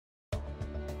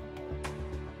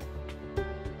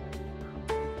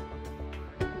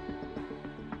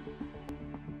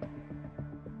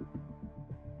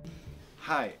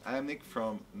Hi, I am Nick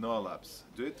from NOA Labs.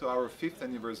 Due to our 5th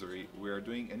anniversary, we are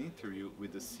doing an interview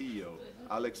with the CEO,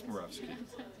 Alex Murawski.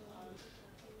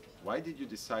 Why did you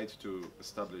decide to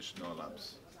establish NOA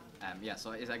Labs?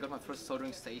 So I got my first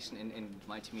soldering station in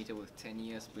multimeter with 10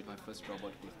 years, built my first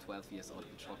robot with 12 years out of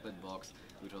the chocolate box,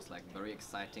 which was like very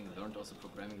exciting. Learned also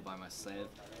programming by myself,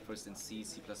 first in C,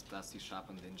 C++, C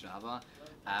Sharp, and then Java.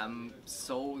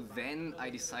 So then I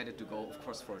decided to go, of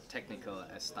course, for a technical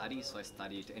study. So I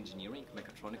studied engineering,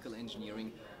 mechatronical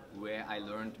engineering, where I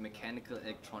learned mechanical,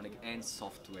 electronic, and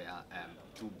software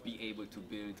to be able to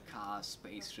build cars,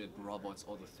 spaceship, robots,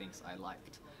 all the things I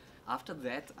liked. After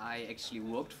that, I actually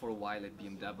worked for a while at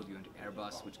BMW and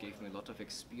Airbus, which gave me a lot of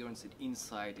experience and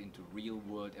insight into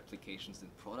real-world applications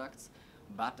and products.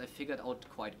 But I figured out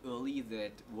quite early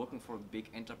that working for a big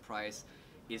enterprise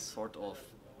is sort of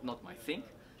not my thing,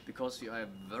 because you are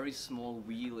a very small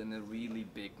wheel in a really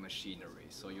big machinery.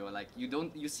 So you're like,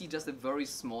 you see just a very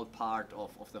small part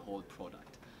of the whole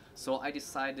product. So I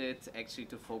decided actually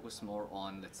to focus more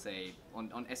on, let's say,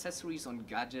 on accessories, on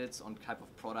gadgets, on type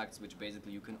of products which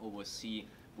basically you can oversee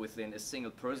within a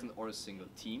single person or a single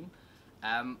team.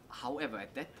 However,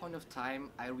 at that point of time,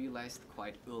 I realized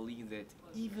quite early that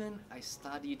even I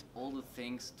studied all the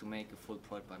things to make a full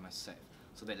product by myself.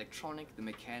 So the electronic, the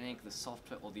mechanic, the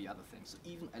software, all the other things. So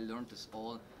even I learned this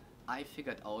all, I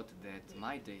figured out that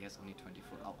my day has only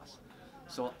 24 hours.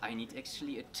 So I need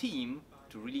actually a team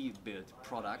to really build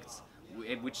products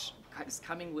which is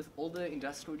coming with all the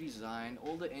industrial design,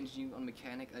 all the engineering on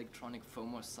mechanic, electronic,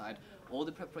 firmware side, all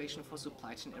the preparation for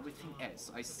supply chain, everything else.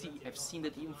 So I've seen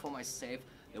that even for myself,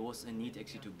 there was a need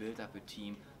actually to build up a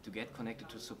team, to get connected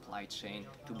to supply chain,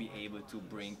 to be able to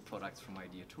bring products from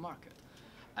idea to market.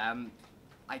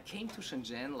 I came to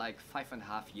Shenzhen like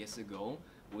 5.5 years ago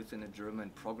within a German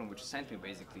program which sent me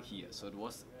basically here. So it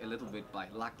was a little bit by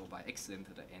luck or by accident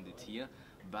that I ended here,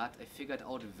 but I figured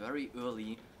out very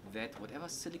early that whatever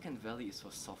Silicon Valley is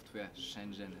for software,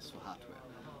 Shenzhen is for hardware.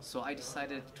 So I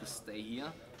decided to stay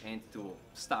here and to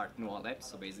start NOA Labs,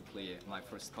 so basically my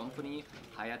first company.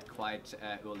 Hired quite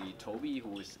early Toby,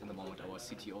 who is in the moment our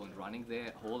CTO and running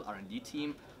the whole R&D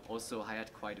team. Also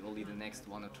hired quite early the next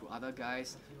 1 or 2 other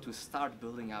guys to start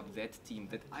building up that team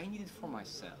that I needed for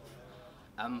myself.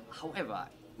 However,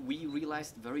 we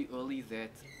realized very early that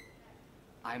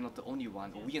I'm not the only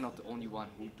one, or we are not the only one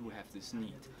who do have this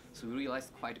need. So we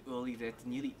realized quite early that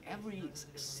nearly every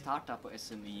startup or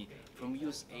SME from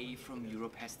USA, from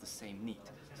Europe has the same need.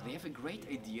 So they have a great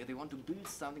idea, they want to build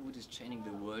something which is changing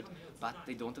the world, but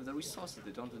they don't have the resources, they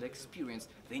don't have the experience.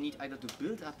 They need either to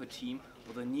build up a team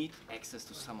or they need access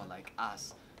to someone like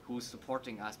us who is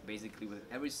supporting us basically with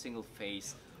every single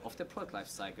phase of the product life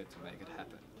cycle to make it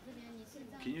happen.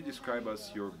 Can you describe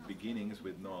us your beginnings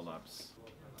with NOA Labs?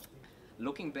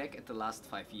 Looking back at the last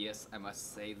 5 years, I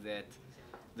must say that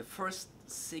the first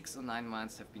 6 or 9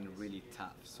 months have been really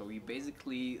tough. So we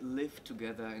basically lived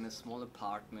together in a small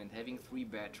apartment, having 3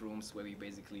 bedrooms where we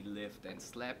basically lived and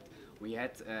slept. We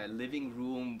had a living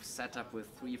room set up with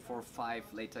 3, 4,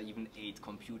 5, later even 8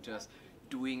 computers,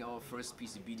 doing our first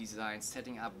PCB design,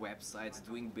 setting up websites,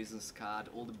 doing business card,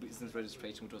 all the business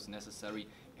registration which was necessary,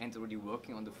 and already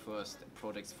working on the first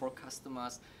projects for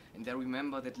customers. And I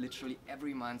remember that literally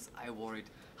every month I worried,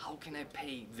 how can I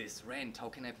pay this rent? How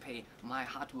can I pay my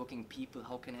hardworking people?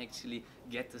 How can I actually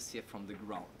get this here from the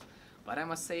ground? But I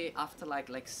must say, after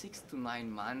like 6 to 9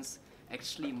 months,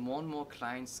 actually more and more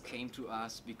clients came to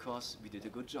us because we did a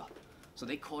good job. So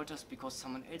they called us because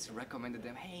someone else recommended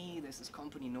them. Hey, there's this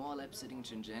company, NOA Labs, sitting in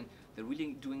Shenzhen. They're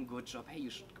really doing a good job. Hey, you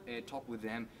should talk with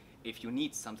them if you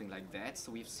need something like that.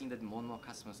 So we've seen that more and more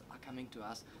customers are coming to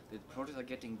us, that projects are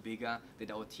getting bigger,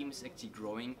 that our team is actually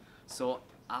growing. So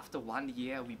after 1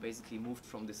 year, we basically moved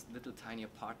from this little tiny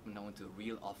apartment now into a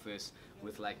real office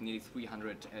with like nearly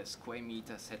 300 square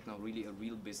meters, had now really a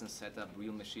real business setup,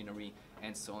 real machinery,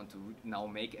 and so on, to now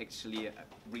make actually a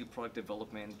real product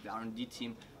development. The R&D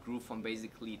team grew from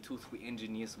basically 2, 3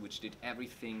 engineers which did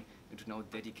everything into now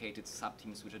dedicated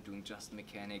sub-teams which are doing just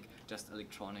mechanic, just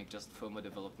electronic, just firmware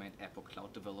development, app or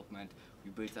cloud development. We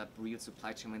built up real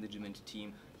supply chain management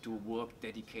team to work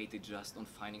dedicated just on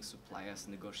finding suppliers,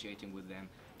 negotiating with them,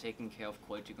 taking care of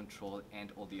quality control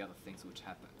and all the other things which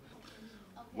happened.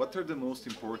 What are the most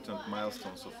important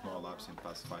milestones of NOA Labs in the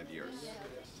past 5 years?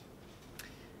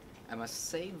 I must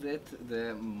say that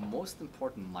the most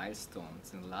important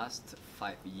milestones in the last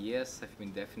 5 years have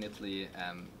been definitely,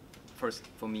 first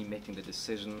for me, making the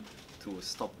decision to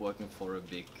stop working for a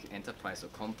big enterprise or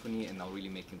company and now really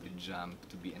making the jump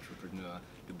to be entrepreneur,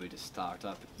 to build a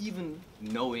startup, even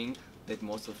knowing that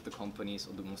most of the companies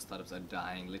or the most startups are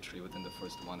dying literally within the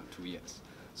first 1 or 2 years.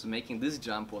 So making this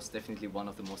jump was definitely one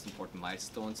of the most important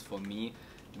milestones for me.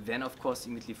 Then of course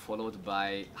immediately followed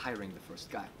by hiring the first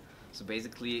guy. So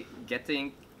basically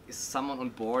getting someone on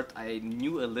board I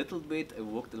knew a little bit, I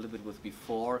worked a little bit with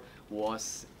before,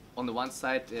 was on the one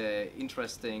side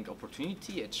interesting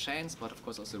opportunity, a chance, but of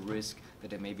course also risk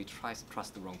that I maybe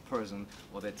trust the wrong person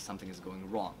or that something is going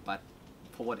wrong. But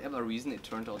for whatever reason, it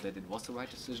turned out that it was the right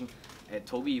decision.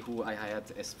 Toby, who I hired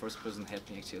as first person, helped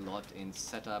me actually a lot in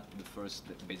set up the first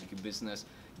basically business,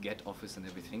 get office and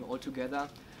everything all together.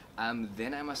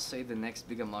 Then I must say the next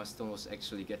bigger milestone was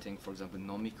actually getting, for example,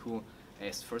 Nomiku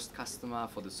as first customer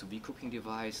for the sous vide cooking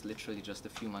device. Literally just a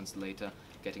few months later,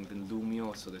 getting the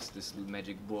Lumio, so this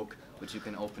magic book which you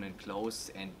can open and close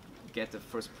and get the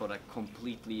first product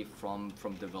completely from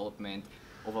development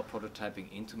over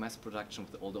prototyping into mass production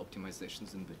with all the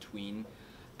optimizations in between.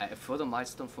 A further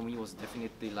milestone for me was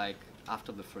definitely like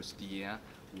after the first year,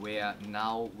 where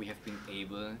now we have been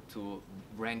able to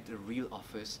rent a real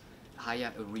office,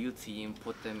 hire a real team,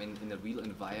 put them in a real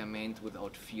environment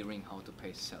without fearing how to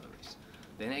pay salaries.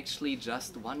 Then actually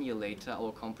just 1 year later,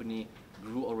 our company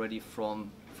grew already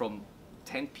from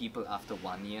 10 people after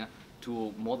 1 year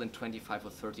to more than 25 or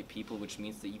 30 people, which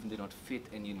means they even did not fit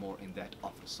anymore in that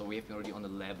office. So we have been already on a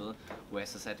level where,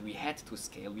 as I said, we had to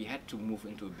scale, we had to move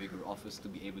into a bigger office to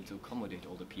be able to accommodate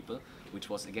all the people, which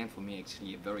was again for me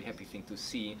actually a very happy thing to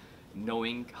see,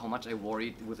 knowing how much I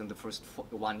worried within the first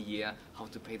 1 year, how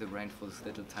to pay the rent for this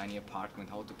little tiny apartment,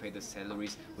 how to pay the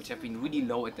salaries, which have been really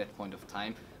low at that point of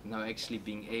time. Now actually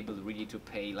being able really to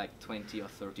pay like 20 or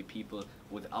 30 people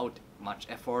without much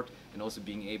effort, and also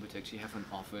being able to actually have an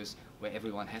office where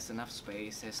everyone has enough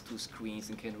space, has 2 screens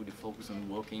and can really focus on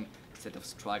working instead of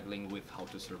struggling with how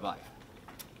to survive.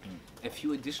 A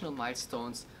few additional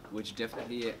milestones which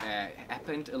definitely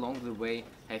happened along the way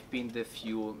have been the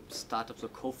few startups or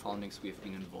co-foundings we have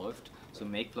been involved. So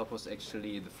MakeBlock was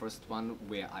actually the first one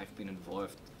where I've been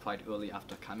involved quite early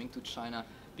after coming to China,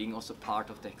 being also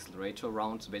part of the accelerator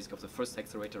round, so basically of the first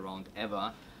accelerator round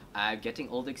ever, getting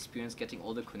all the experience, getting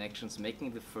all the connections,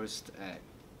 making the first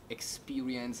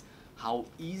experience how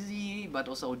easy but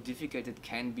also how difficult it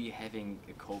can be having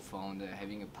a co-founder,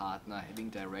 having a partner, having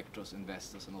directors,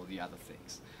 investors and all the other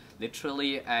things.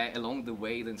 Literally along the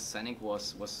way then Scenic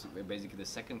was basically the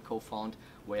second co-found,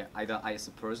 where either I as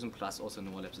a person plus also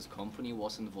NOA Labs' company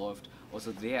was involved.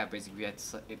 Also there basically we had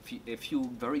a few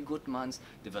very good months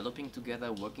developing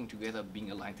together, working together, being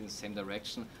aligned in the same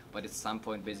direction, but at some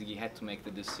point basically had to make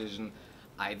the decision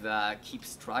either keep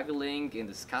struggling and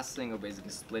discussing or basically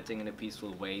splitting in a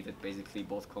peaceful way that basically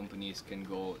both companies can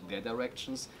go their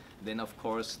directions. Then of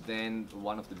course, then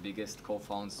one of the biggest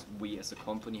co-founds we as a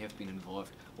company have been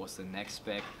involved was the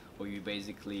Nextpack, where we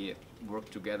basically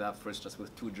worked together first just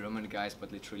with 2 German guys,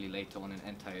 but literally later on an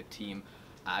entire team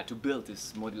to build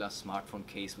this modular smartphone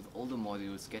case with all the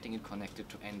modules, getting it connected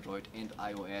to Android and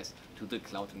iOS, to the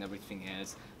cloud and everything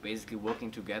else. Basically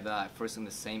working together, first in the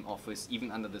same office,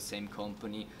 even under the same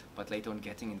company, but later on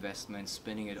getting investments,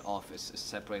 spinning it off as a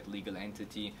separate legal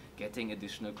entity, getting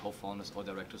additional co-founders or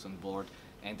directors on board,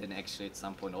 and then actually at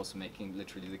some point also making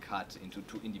literally the cut into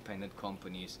 2 independent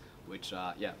companies, which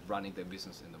are running their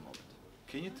business in the moment.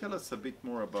 Can you tell us a bit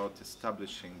more about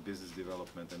establishing business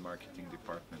development and marketing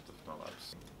department of NOA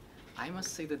Labs? I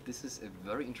must say that this is a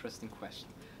very interesting question.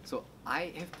 So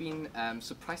I have been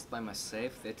surprised by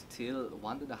myself that till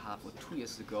 1.5 or 2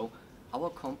 years ago, our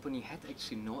company had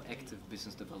actually no active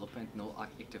business development, no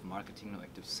active marketing, no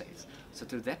active sales. So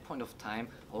to that point of time,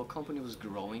 our company was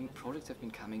growing, products have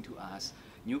been coming to us,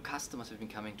 new customers have been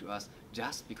coming to us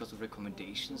just because of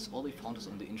recommendations. All they found us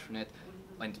on the internet,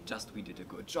 and just we did a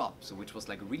good job. So which was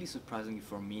like really surprising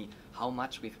for me how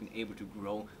much we've been able to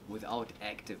grow without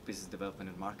active business development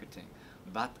and marketing.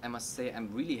 But I must say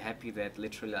I'm really happy that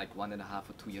literally like 1.5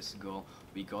 or 2 years ago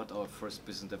we got our first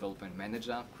business development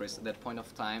manager, Chris, at that point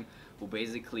of time, who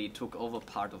basically took over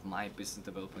part of my business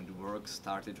development work,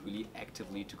 started really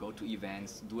actively to go to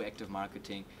events, do active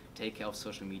marketing, take care of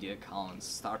social media accounts,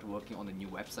 start working on a new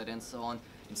website and so on,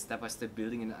 and step by step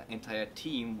building an entire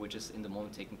team which is in the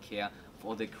moment taking care of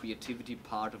all the creativity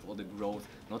part of all the growth,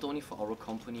 not only for our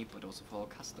company but also for our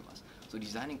customers. So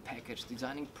designing package,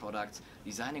 designing products,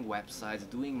 designing websites,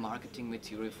 doing marketing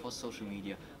material for social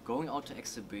media, going out to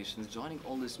exhibitions, joining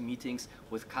all these meetings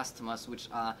with customers, which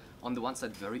are on the one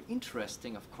side very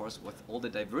interesting, of course, with all the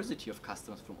diversity of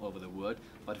customers from all over the world,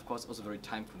 but of course also very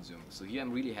time consuming. So here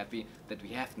I'm really happy that we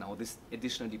have now this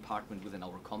additional department within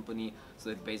our company, so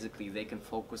that basically they can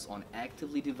focus on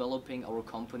actively developing our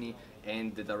company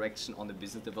and the direction on the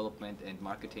business development and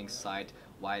marketing side,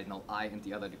 while now I and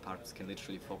the other departments can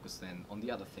literally focus then on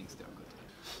the other things that are good.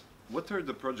 What are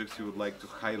the projects you would like to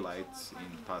highlight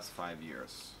in past 5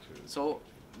 years? So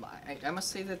I must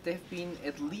say that there have been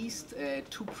at least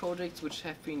two projects which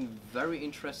have been very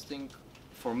interesting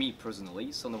for me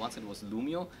personally. So on the one side was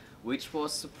Lumio, which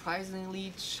was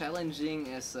surprisingly challenging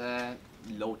as a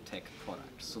low-tech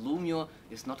product. So Lumio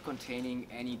is not containing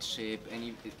any chip,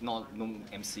 no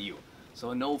MCU.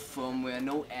 So no firmware,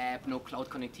 no app, no cloud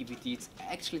connectivity. It's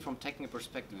actually, from technical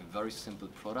perspective, a very simple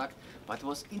product. But it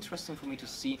was interesting for me to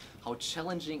see how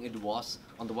challenging it was.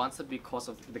 On the one side, because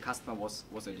of the customer was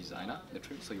a designer,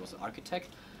 literally, so he was an architect,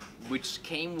 which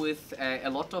came with a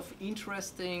lot of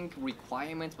interesting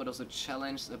requirements, but also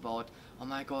challenged about, oh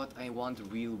my God, I want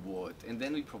real wood. And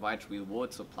then we provide real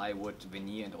wood, so plywood,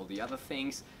 veneer, and all the other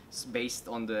things based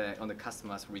on the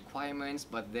customer's requirements.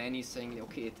 But then he's saying,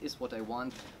 okay, it is what I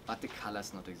want, but the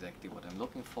color's not exactly what I'm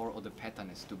looking for, or the pattern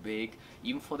is too big.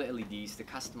 Even for the LEDs, the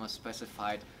customer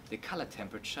specified the color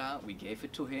temperature. We gave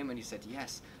it to him, and he said,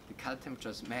 yes, the color temperature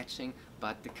is matching,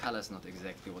 but the color is not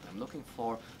exactly what I'm looking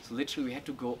for. So literally, we had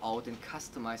to go out and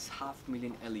customize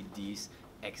 500,000 LEDs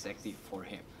exactly for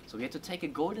him. So we had to take a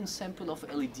golden sample of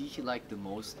LED he liked the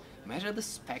most, measure the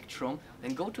spectrum,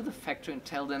 then go to the factory and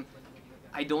tell them,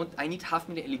 I need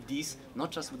 500,000 LEDs,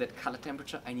 not just with that color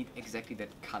temperature, I need exactly that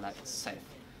color itself.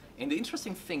 And the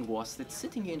interesting thing was that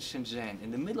sitting here in Shenzhen,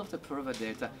 in the middle of the Pearl River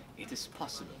Delta, it is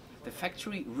possible. The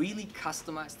factory really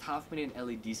customized 500,000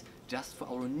 LEDs just for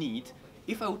our need.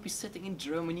 If I would be sitting in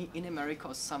Germany, in America,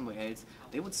 or somewhere else,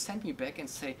 they would send me back and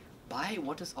say, buy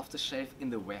what is off the shelf in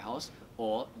the warehouse,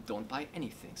 or don't buy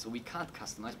anything. So we can't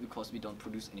customize because we don't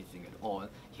produce anything at all.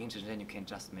 Here in Shenzhen, you can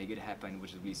just make it happen,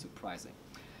 which is really surprising.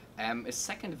 A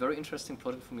second very interesting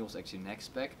project for me was actually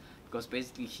NextBack, because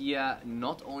basically here,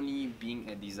 not only being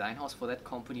a design house for that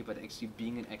company, but actually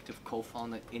being an active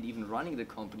co-founder and even running the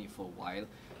company for a while,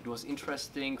 it was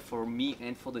interesting for me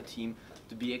and for the team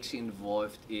to be actually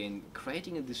involved in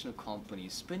creating additional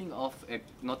companies, spinning off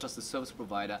not just a service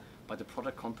provider, but the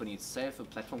product company itself, a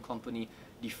platform company,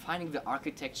 defining the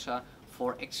architecture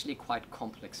for actually quite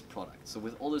complex products. So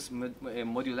with all this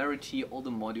modularity, all the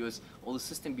modules, all the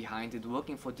system behind it,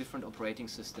 working for different operating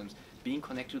systems, being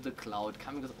connected to the cloud,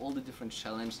 coming with all the different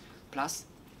challenges, plus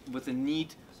with the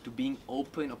need to being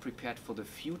open or prepared for the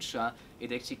future,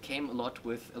 it actually came a lot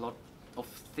with a lot of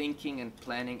thinking and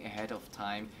planning ahead of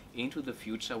time into the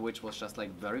future, which was just like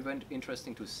very, very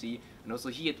interesting to see. And also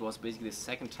here it was basically the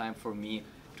second time for me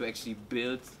to actually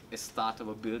build a startup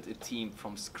or build a team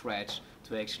from scratch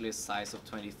to actually a size of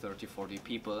 20, 30, 40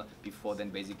 people. Before then,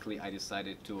 basically, I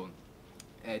decided to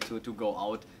go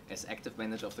out as active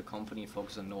manager of the company,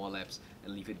 focus on NOA Labs,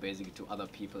 and leave it basically to other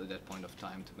people at that point of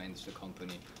time to manage the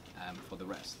company for the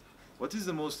rest. What is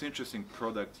the most interesting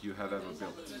product you have ever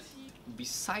built?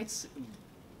 Besides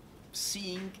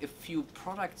seeing a few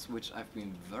products which I've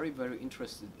been very, very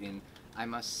interested in, I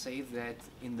must say that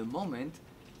in the moment,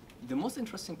 the most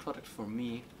interesting product for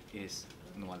me is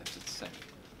NOA Labs itself.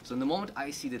 So in the moment I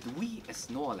see that we as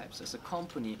NOA Labs, as a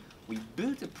company, we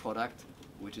build a product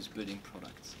which is building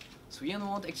products. So we are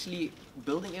not actually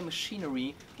building a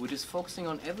machinery which is focusing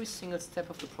on every single step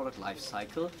of the product life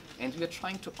cycle, and we are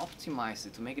trying to optimize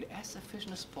it to make it as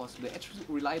efficient as possible, as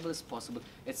reliable as possible,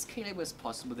 as scalable as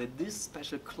possible, that this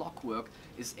special clockwork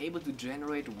is able to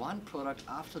generate one product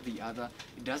after the other.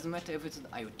 It doesn't matter if it's an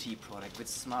IoT product, if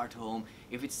it's smart home,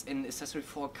 if it's an accessory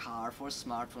for a car, for a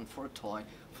smartphone, for a toy,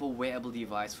 for a wearable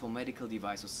device, for a medical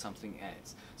device, or something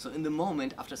else. So in the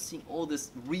moment, after seeing all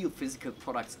these real physical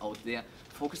products out there,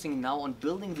 focusing now on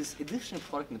building this additional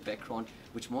product in the background,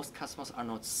 which most customers are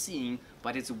not seeing,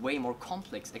 but it's way more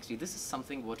complex. Actually, this is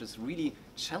something what is really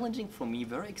challenging for me,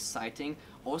 very exciting,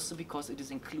 also because it is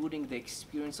including the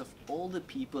experience of all the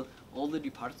people, all the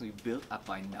departments we built up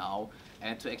by now,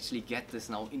 and to actually get this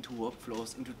now into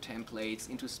workflows, into templates,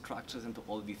 into structures, into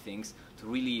all the things to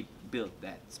really build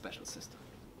that special system.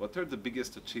 What are the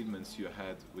biggest achievements you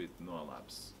had with NOA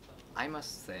Labs? I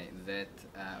must say that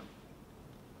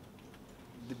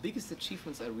the biggest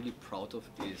achievements I'm really proud of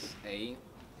is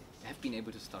have been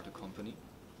able to start a company,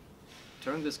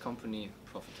 turn this company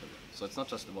profitable. So it's not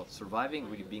just about surviving,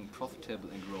 really being profitable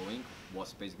and growing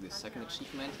was basically the second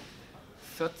achievement.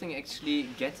 Third thing, actually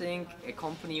getting a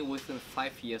company within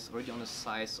 5 years already on a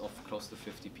size of close to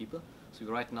 50 people. So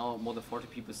right now more than 40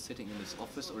 people sitting in this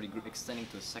office, already extending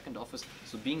to a second office.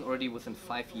 So being already within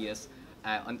 5 years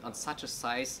on such a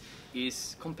size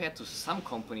is, compared to some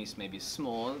companies, maybe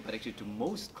small, but actually to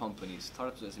most companies,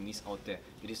 startups and SMEs out there,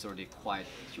 it is already quite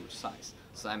a huge size.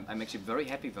 So I'm actually very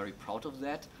happy, very proud of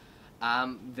that.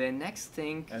 The next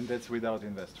thing, And that's without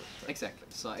investors. Right? exactly.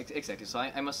 So exactly. So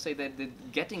I must say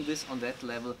that getting this on that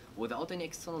level without any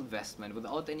external investment,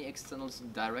 without any external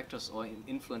directors or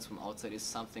influence from outside, is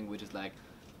something which is like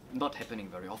not happening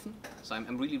very often. So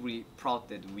I'm really, really proud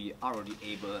that we are already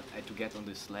able to get on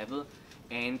this level.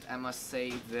 And I must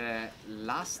say the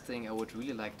last thing I would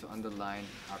really like to underline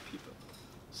are people.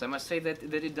 So I must say that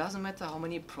it doesn't matter how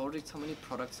many projects, how many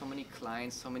products, how many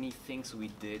clients, how many things we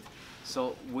did.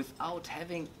 So without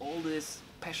having all this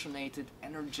passionate,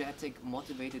 energetic,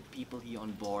 motivated people here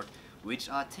on board, which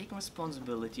are taking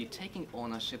responsibility, taking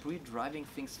ownership, really driving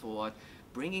things forward,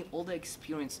 bringing all the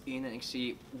experience in and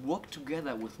actually work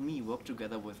together with me, work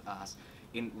together with us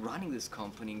in running this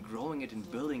company, and growing it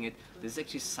and building it, this is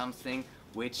actually something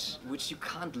which you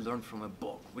can't learn from a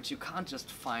book, which you can't just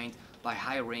find by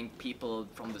hiring people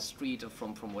from the street or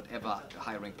from whatever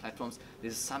hiring platforms.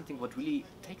 This is something what really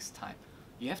takes time.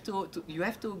 You have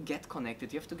to get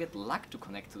connected. You have to get luck to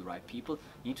connect to the right people.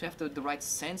 You need to have the right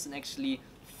sense and actually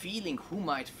feeling who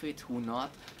might fit, who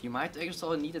not. You might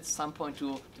also need at some point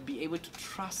to be able to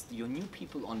trust your new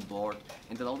people on board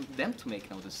and allow them to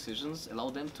make now decisions, allow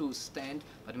them to stand,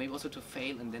 but maybe also to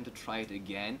fail and then to try it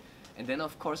again. And then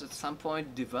of course at some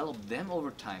point develop them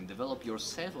over time, develop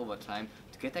yourself over time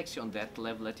to get actually on that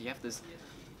level that you have this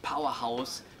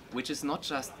powerhouse which is not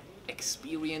just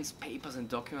experience, papers and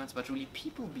documents, but really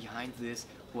people behind this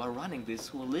who are running this,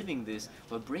 who are living this,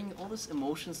 who are bringing all these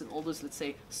emotions and all those, let's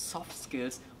say, soft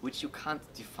skills which you can't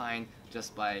define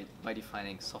just by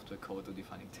defining software code or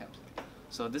defining template.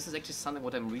 So this is actually something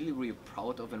what I'm really, really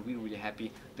proud of and really, really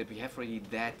happy that we have really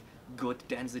that good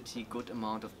density, good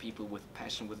amount of people with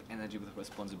passion, with energy, with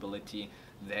responsibility,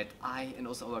 that I and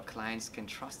also our clients can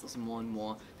trust us more and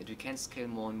more, that we can scale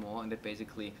more and more, and that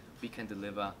basically we can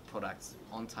deliver products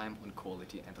on time, on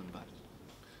quality and on budget.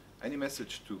 Any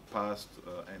message to past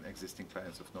and existing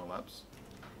clients of NOA Labs?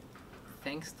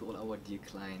 Thanks to all our dear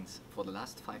clients for the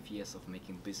last 5 years of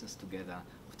making business together,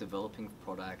 of developing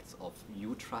products, of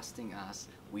you trusting us,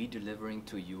 we delivering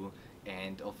to you,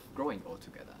 and of growing all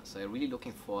together. So I'm really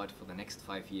looking forward for the next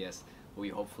 5 years where we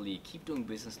hopefully keep doing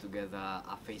business together,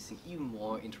 are facing even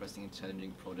more interesting and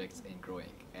challenging projects and growing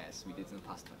as we did in the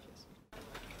past 5 years.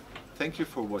 Thank you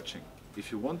for watching.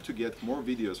 If you want to get more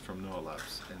videos from NOA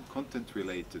Labs and content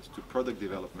related to product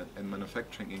development and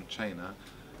manufacturing in China,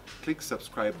 click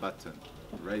subscribe button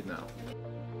right now.